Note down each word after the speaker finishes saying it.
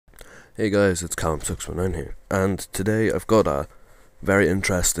Hey guys, it's Callum619 here, and today I've got a very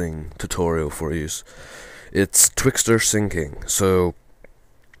interesting tutorial for you. It's Twixtor syncing. So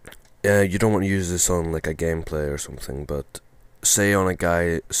you don't want to use this on like a gameplay or something, but say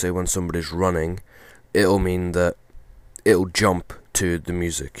when somebody's running, it'll mean that it'll jump to the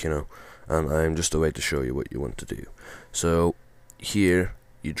music, and I'm just a way to show you what you want to do. So here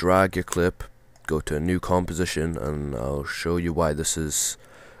you drag your clip, go to a new composition, and I'll show you why this is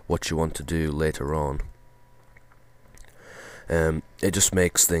what you want to do later on. It just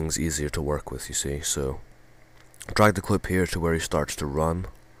makes things easier to work with, you see. So drag the clip here to where he starts to run,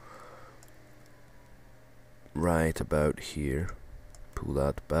 right about here. Pull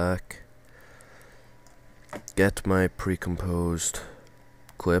that back, get my pre-composed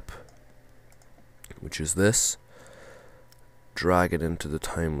clip, which is this, drag it into the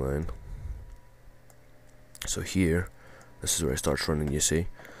timeline. So here, this is where it starts running, you see.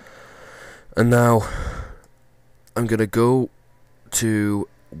 And now I'm gonna go to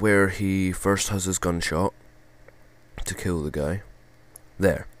where he first has his gunshot to kill the guy.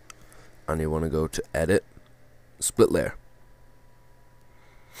 There. And you want to go to edit, split layer,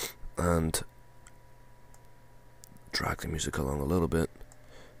 and drag the music along a little bit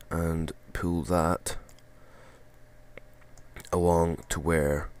and pull that along to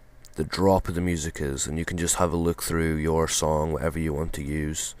where the drop of the music is, and you can just have a look through your song, whatever you want to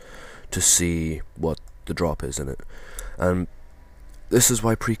use, to see what the drop is in it. And this is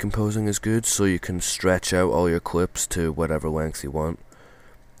why pre-composing is good, so you can stretch out all your clips to whatever length you want.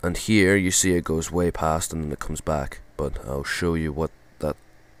 And here you see it goes way past and then it comes back, but I'll show you what that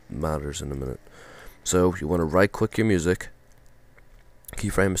matters in a minute. So you want to right click your music,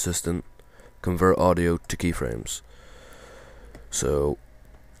 keyframe assistant, convert audio to keyframes. So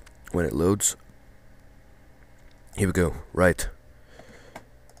when it loads, here we go. Right,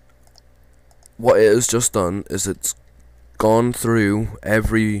 what it has just done is it's gone through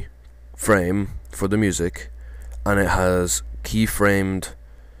every frame for the music, and it has keyframed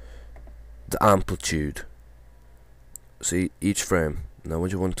the amplitude. See, each frame. Now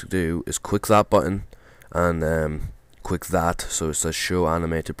what you want to do is click that button and click that, so it says show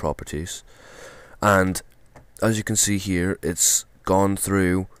animated properties, and as you can see here, it's gone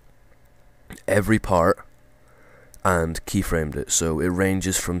through every part and keyframed it. So it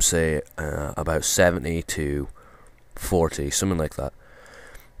ranges from say about 70 to 40, something like that.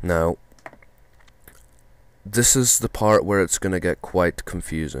 Now this is the part where it's gonna get quite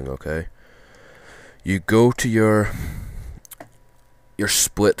confusing. Okay, you go to your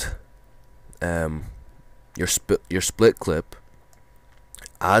split your split clip,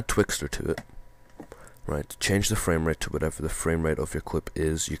 add Twixtor to it. Right, change the frame rate to whatever the frame rate of your clip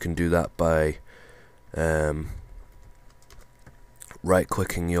is. You can do that by right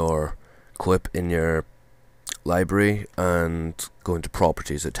clicking your clip in your library and going to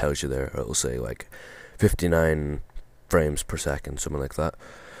properties. It tells you there, it'll say like 59 frames per second, something like that.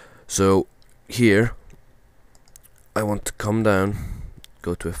 So here I want to come down,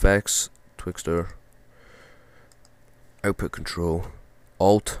 go to effects, Twixtor, output control,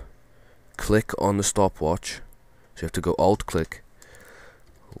 alt click on the stopwatch. So you have to go alt click,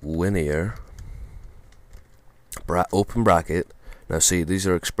 linear, open bracket. Now see, these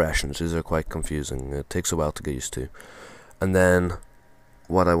are expressions, these are quite confusing, it takes a while to get used to. And then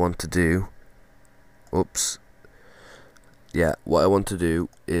what I want to do, what I want to do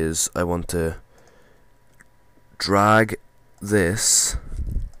is I want to drag that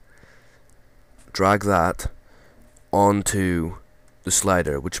onto the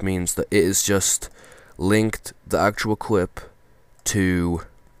slider, which means that it is just linked the actual clip to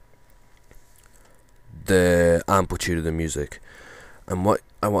the amplitude of the music. And what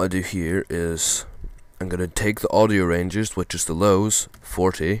I want to do here is I'm going to take the audio ranges, which is the lows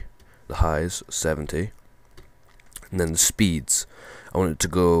 40, the highs 70, and then the speeds. I want it to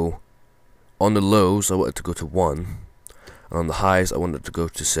go on the lows, I want it to go to 1, and on the highs I want it to go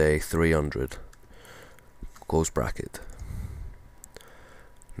to say 300, close bracket.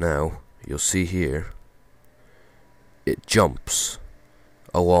 Now you'll see here it jumps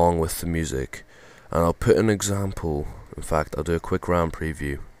along with the music, and I'll put an example. In fact, I'll do a quick RAM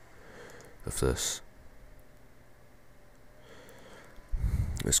preview of this.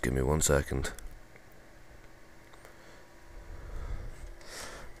 Just give me 1 second.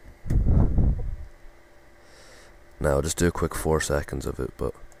 Now I'll just do a quick 4 seconds of it,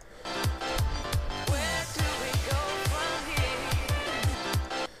 but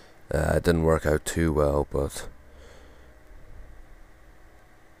it didn't work out too well, but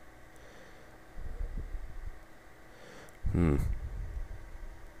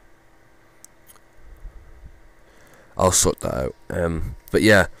I'll sort that out. But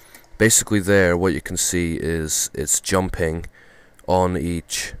yeah, basically there what you can see is it's jumping on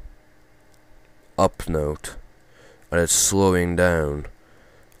each up note and it's slowing down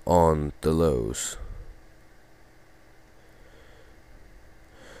on the lows.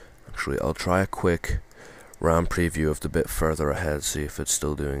 Actually, I'll try a quick RAM preview of the bit further ahead, see if it's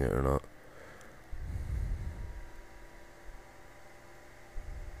still doing it or not.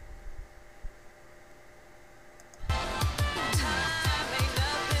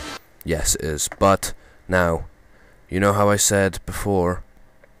 Yes, it is. But now, you know how I said before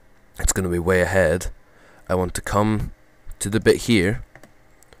it's going to be way ahead? I want to come to the bit here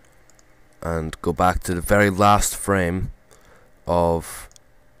and go back to the very last frame of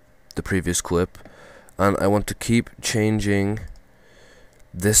the previous clip, and I want to keep changing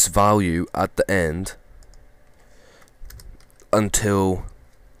this value at the end until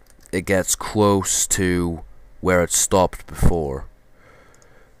it gets close to where it stopped before.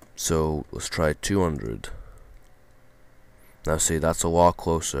 So let's try 200. Now see, that's a lot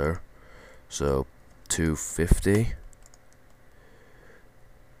closer. So 250,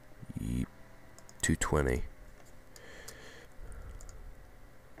 220.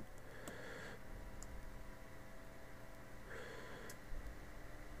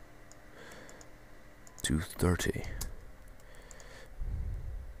 $230.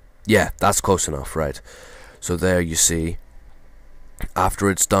 Yeah, that's close enough, right? So there you see, after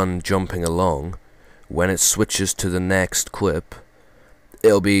it's done jumping along, when it switches to the next clip,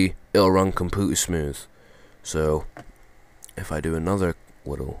 it'll run completely smooth. So if I do another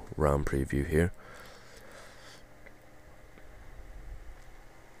little RAM preview here,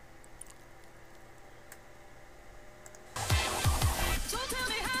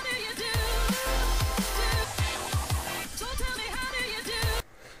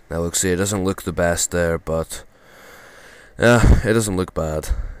 now look, see, it doesn't look the best there, but yeah, it doesn't look bad.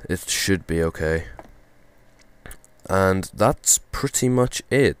 It should be okay. And that's pretty much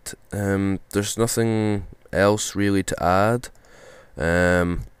it. There's nothing else really to add.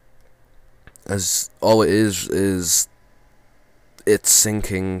 As all it is it's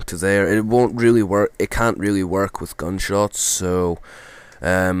syncing to there. It won't really work. It can't really work with gunshots. So,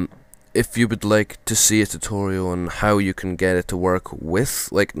 if you would like to see a tutorial on how you can get it to work with,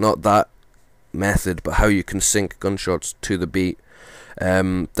 like, not that method, but how you can sync gunshots to the beat,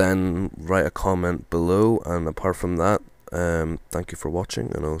 then write a comment below. And apart from that, thank you for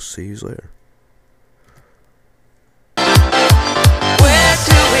watching, and I'll see you later.